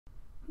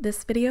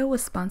This video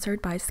was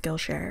sponsored by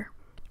Skillshare.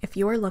 If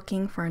you are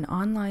looking for an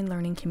online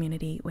learning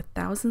community with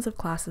thousands of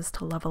classes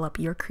to level up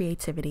your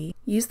creativity,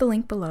 use the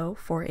link below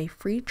for a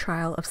free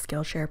trial of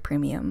Skillshare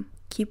Premium.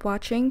 Keep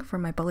watching for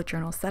my bullet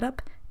journal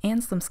setup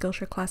and some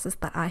Skillshare classes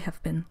that I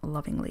have been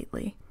loving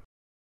lately.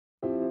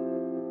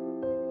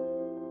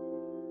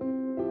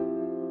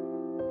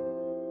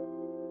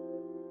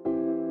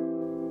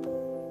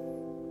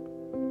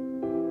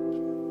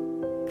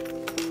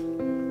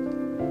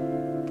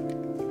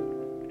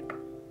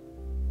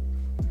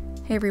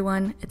 Hey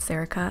everyone, it's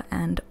Erica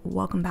and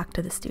welcome back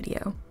to the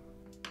studio.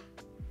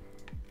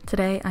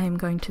 Today I am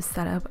going to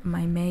set up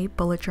my May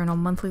bullet journal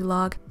monthly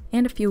log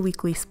and a few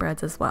weekly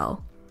spreads as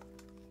well.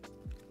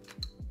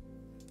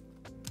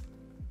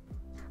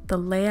 The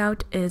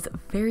layout is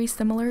very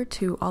similar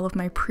to all of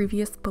my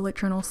previous bullet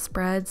journal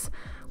spreads,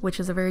 which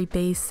is a very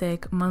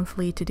basic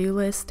monthly to-do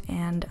list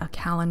and a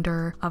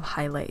calendar of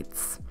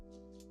highlights.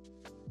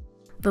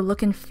 The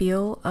look and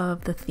feel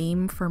of the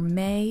theme for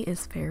May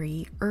is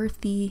very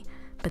earthy,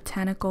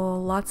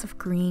 botanical, lots of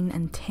green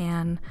and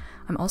tan.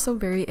 I'm also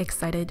very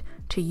excited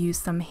to use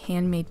some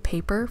handmade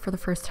paper for the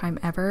first time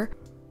ever.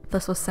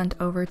 This was sent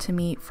over to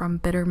me from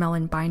Bitter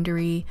Melon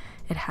Bindery.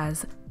 It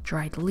has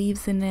dried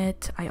leaves in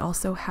it. I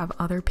also have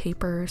other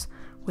papers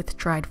with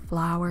dried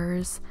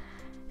flowers.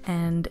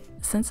 And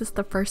since it's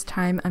the first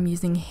time I'm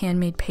using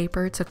handmade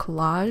paper to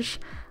collage,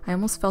 I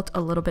almost felt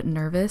a little bit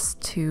nervous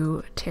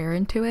to tear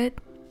into it.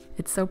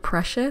 It's so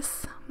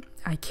precious.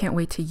 I can't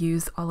wait to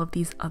use all of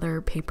these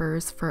other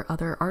papers for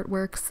other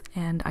artworks,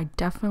 and I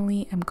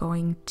definitely am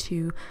going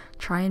to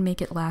try and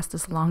make it last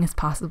as long as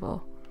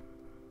possible.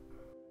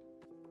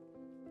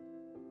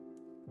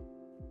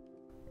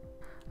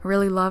 I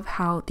really love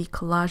how the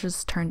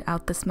collages turned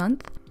out this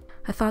month.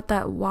 I thought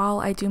that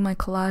while I do my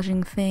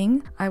collaging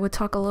thing, I would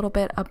talk a little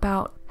bit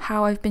about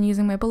how I've been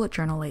using my bullet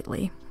journal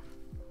lately.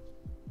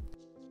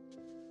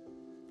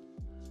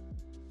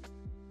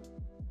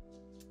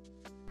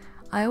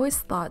 I always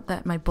thought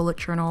that my bullet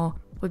journal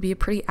would be a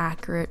pretty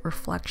accurate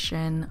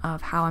reflection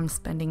of how I'm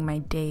spending my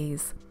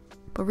days.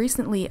 But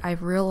recently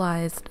I've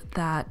realized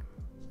that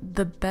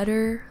the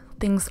better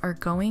things are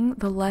going,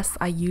 the less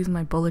I use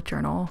my bullet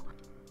journal.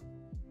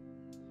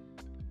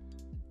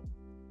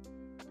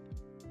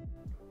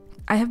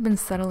 I have been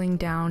settling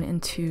down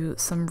into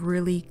some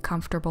really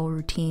comfortable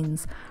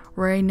routines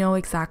where I know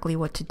exactly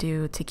what to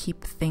do to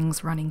keep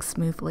things running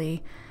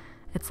smoothly.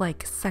 It's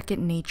like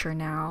second nature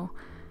now.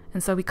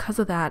 And so because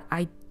of that,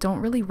 I don't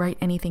really write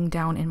anything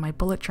down in my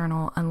bullet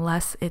journal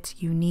unless it's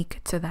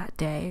unique to that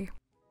day.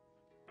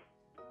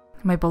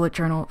 My bullet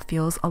journal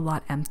feels a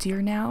lot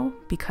emptier now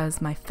because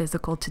my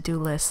physical to-do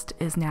list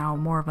is now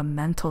more of a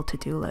mental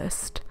to-do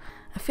list.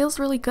 It feels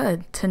really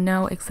good to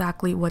know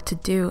exactly what to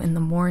do in the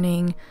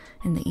morning,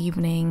 in the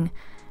evening,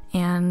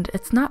 and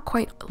it's not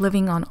quite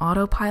living on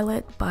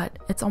autopilot, but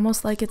it's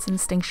almost like it's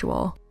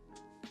instinctual.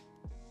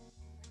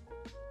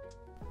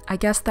 I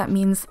guess that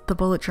means the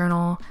bullet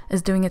journal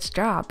is doing its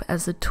job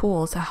as a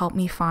tool to help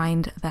me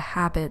find the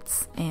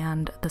habits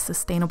and the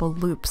sustainable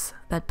loops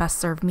that best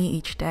serve me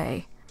each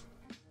day.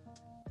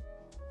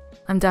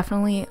 I'm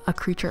definitely a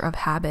creature of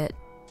habit,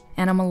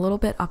 and I'm a little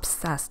bit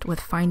obsessed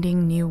with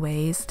finding new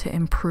ways to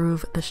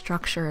improve the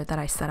structure that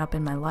I set up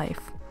in my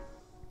life.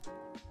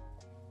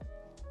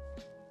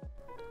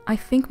 I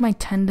think my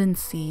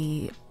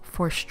tendency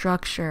for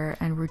structure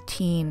and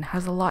routine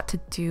has a lot to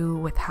do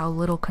with how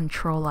little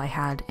control I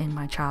had in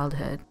my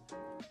childhood.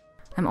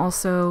 I'm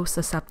also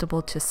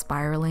susceptible to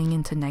spiraling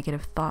into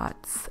negative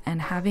thoughts, and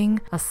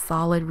having a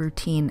solid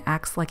routine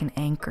acts like an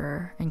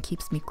anchor and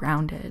keeps me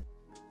grounded.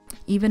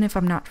 Even if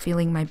I'm not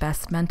feeling my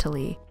best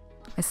mentally,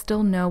 I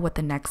still know what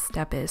the next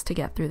step is to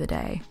get through the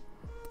day.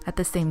 At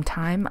the same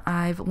time,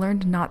 I've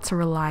learned not to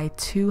rely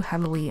too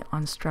heavily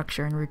on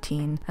structure and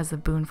routine as a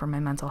boon for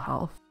my mental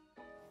health.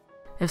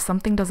 If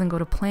something doesn't go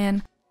to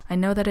plan, I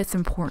know that it's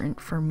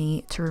important for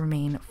me to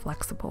remain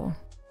flexible.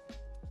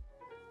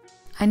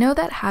 I know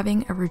that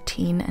having a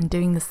routine and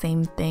doing the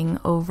same thing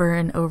over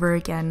and over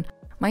again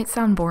might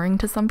sound boring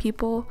to some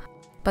people,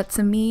 but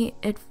to me,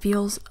 it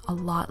feels a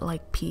lot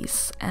like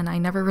peace, and I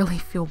never really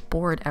feel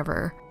bored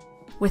ever.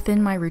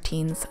 Within my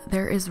routines,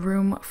 there is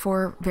room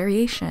for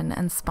variation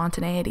and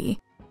spontaneity.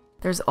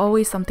 There's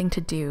always something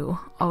to do,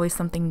 always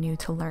something new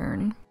to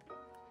learn.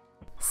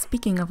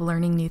 Speaking of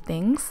learning new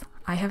things,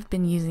 I have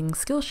been using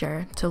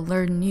Skillshare to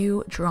learn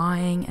new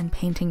drawing and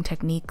painting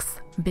techniques,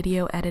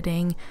 video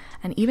editing,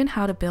 and even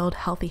how to build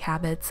healthy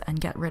habits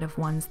and get rid of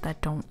ones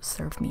that don't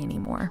serve me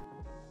anymore.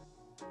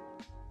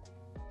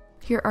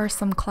 Here are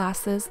some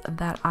classes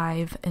that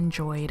I've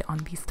enjoyed on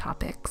these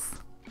topics.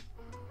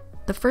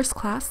 The first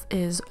class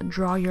is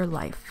Draw Your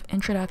Life,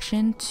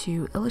 Introduction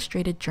to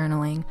Illustrated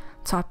Journaling,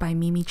 taught by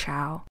Mimi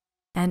Chow,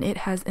 and it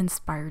has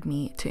inspired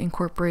me to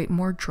incorporate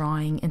more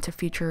drawing into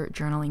future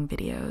journaling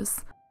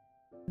videos.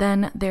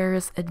 Then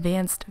there's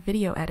Advanced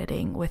Video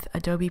Editing with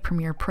Adobe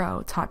Premiere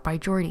Pro, taught by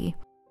Jordy.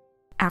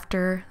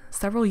 After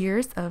several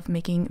years of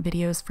making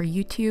videos for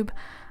YouTube,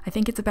 I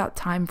think it's about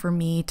time for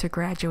me to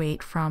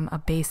graduate from a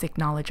basic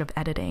knowledge of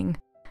editing.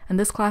 And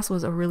this class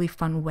was a really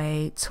fun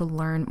way to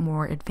learn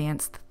more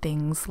advanced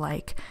things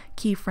like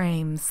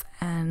keyframes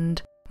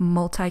and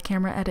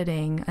multi-camera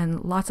editing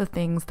and lots of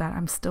things that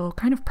I'm still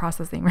kind of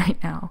processing right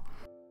now.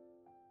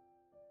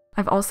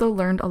 I've also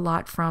learned a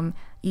lot from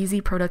Easy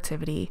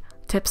Productivity,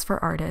 Tips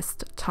for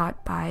Artists,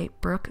 taught by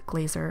Brooke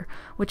Glazer,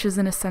 which is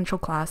an essential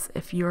class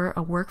if you're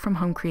a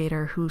work-from-home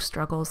creator who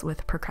struggles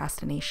with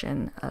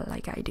procrastination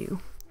like I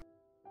do.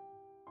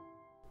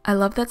 I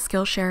love that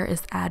Skillshare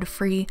is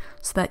ad-free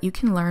so that you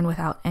can learn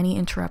without any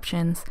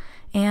interruptions,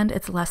 and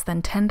it's less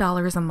than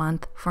 $10 a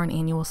month for an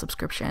annual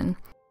subscription.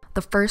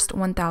 The first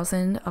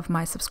 1,000 of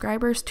my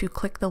subscribers to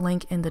click the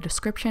link in the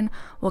description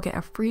will get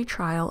a free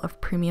trial of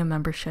premium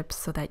memberships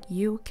so that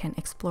you can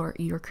explore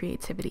your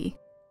creativity.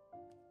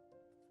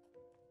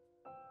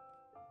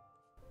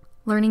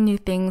 Learning new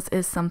things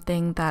is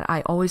something that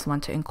I always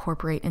want to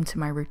incorporate into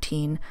my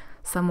routine,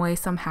 some way,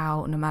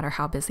 somehow, no matter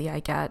how busy I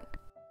get.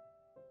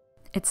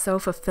 It's so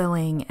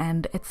fulfilling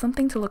and it's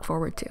something to look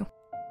forward to.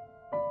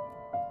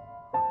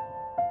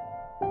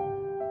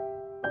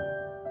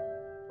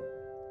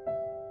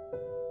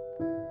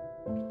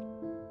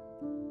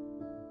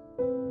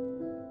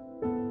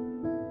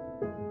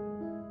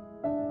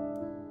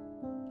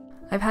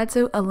 I've had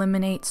to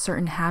eliminate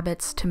certain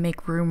habits to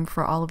make room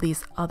for all of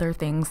these other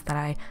things that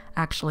I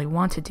actually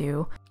want to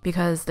do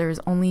because there's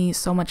only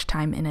so much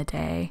time in a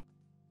day.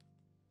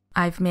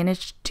 I've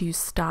managed to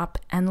stop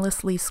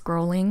endlessly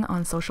scrolling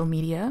on social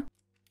media.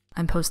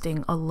 I'm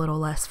posting a little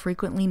less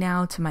frequently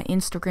now to my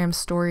Instagram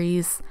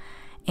stories,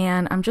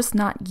 and I'm just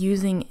not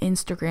using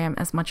Instagram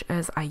as much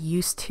as I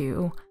used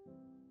to.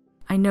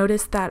 I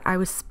noticed that I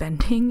was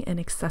spending an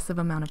excessive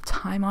amount of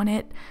time on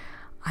it.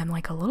 I'm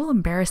like a little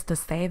embarrassed to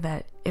say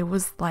that it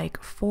was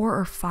like 4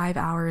 or 5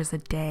 hours a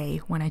day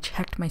when I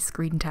checked my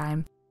screen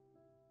time.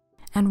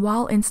 And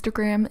while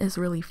Instagram is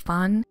really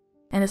fun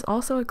and is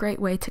also a great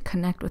way to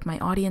connect with my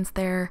audience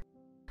there,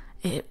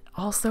 it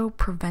also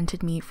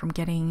prevented me from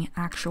getting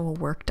actual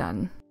work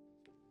done.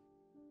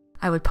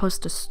 I would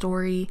post a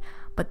story,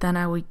 but then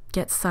I would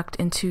get sucked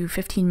into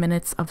 15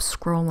 minutes of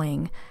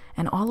scrolling,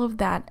 and all of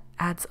that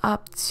adds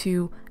up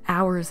to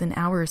hours and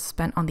hours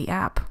spent on the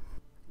app.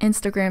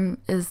 Instagram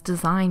is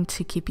designed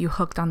to keep you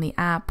hooked on the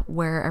app,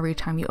 where every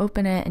time you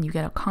open it and you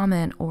get a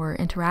comment or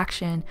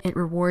interaction, it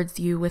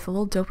rewards you with a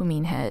little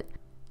dopamine hit.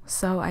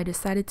 So I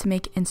decided to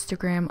make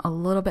Instagram a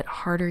little bit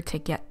harder to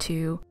get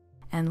to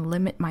and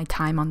limit my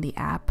time on the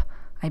app.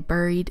 I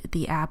buried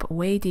the app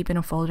way deep in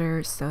a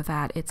folder so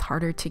that it's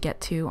harder to get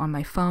to on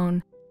my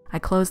phone. I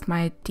closed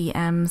my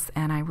DMs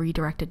and I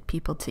redirected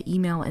people to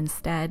email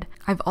instead.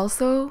 I've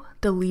also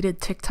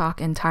deleted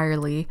TikTok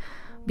entirely,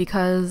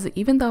 because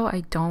even though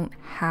I don't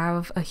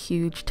have a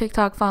huge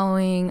TikTok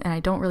following and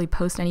I don't really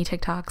post any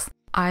TikToks,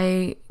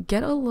 I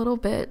get a little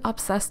bit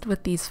obsessed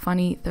with these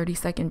funny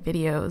 30-second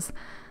videos.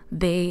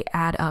 They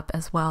add up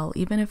as well.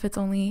 Even if it's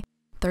only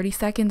 30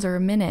 seconds or a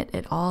minute,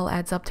 it all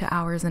adds up to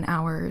hours and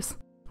hours.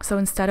 So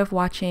instead of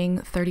watching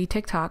 30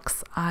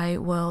 TikToks, I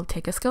will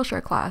take a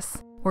Skillshare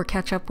class or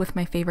catch up with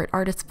my favorite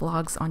artist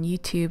vlogs on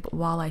YouTube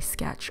while I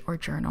sketch or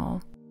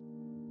journal.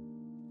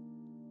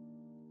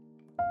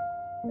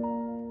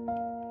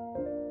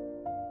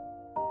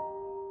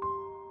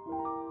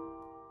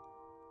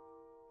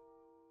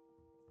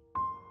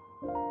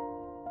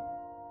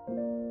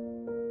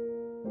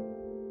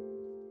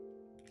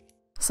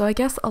 So I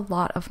guess a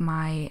lot of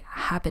my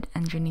habit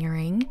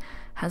engineering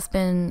has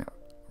been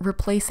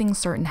replacing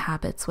certain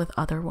habits with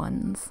other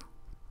ones.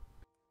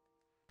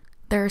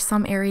 There are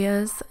some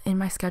areas in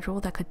my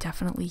schedule that could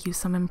definitely use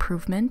some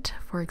improvement.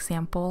 For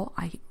example,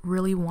 I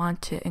really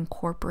want to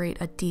incorporate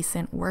a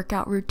decent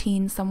workout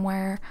routine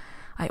somewhere.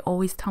 I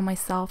always tell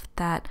myself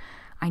that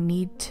I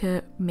need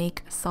to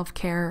make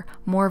self-care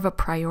more of a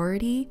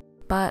priority,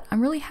 but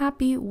I'm really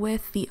happy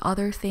with the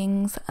other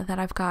things that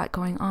I've got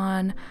going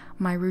on,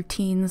 my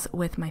routines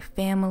with my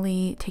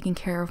family, taking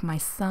care of my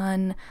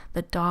son,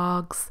 the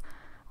dogs,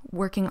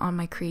 working on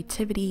my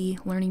creativity,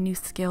 learning new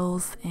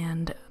skills,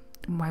 and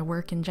my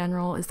work in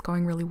general is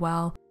going really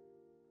well.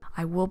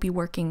 I will be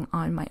working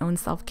on my own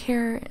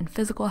self-care and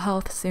physical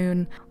health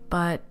soon,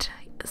 but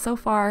so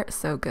far,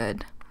 so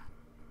good.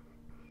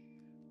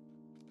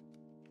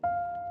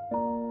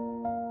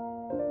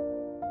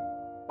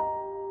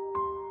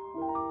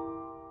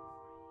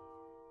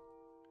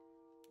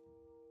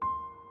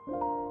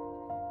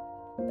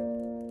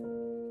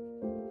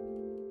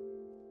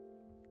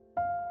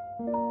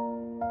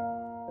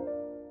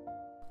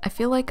 I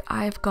feel like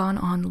I've gone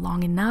on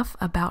long enough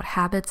about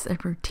habits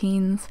and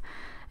routines,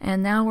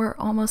 and now we're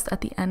almost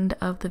at the end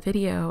of the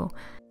video.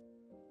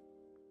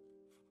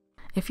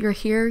 If you're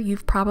here,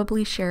 you've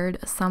probably shared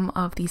some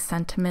of these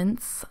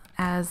sentiments.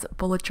 As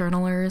bullet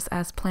journalers,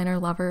 as planner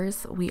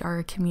lovers, we are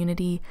a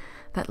community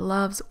that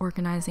loves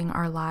organizing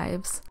our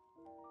lives.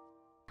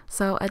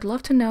 So I'd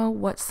love to know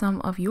what some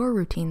of your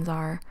routines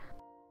are.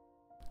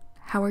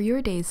 How are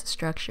your days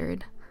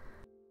structured?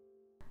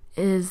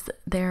 Is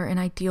there an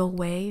ideal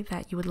way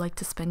that you would like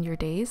to spend your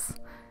days?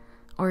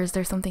 Or is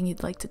there something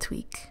you'd like to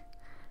tweak?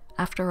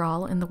 After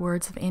all, in the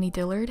words of Annie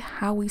Dillard,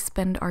 how we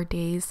spend our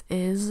days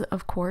is,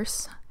 of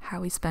course,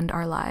 how we spend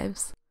our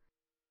lives.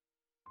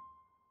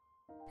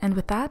 And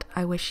with that,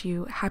 I wish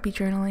you happy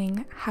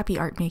journaling, happy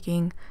art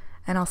making,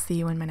 and I'll see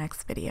you in my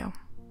next video.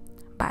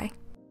 Bye.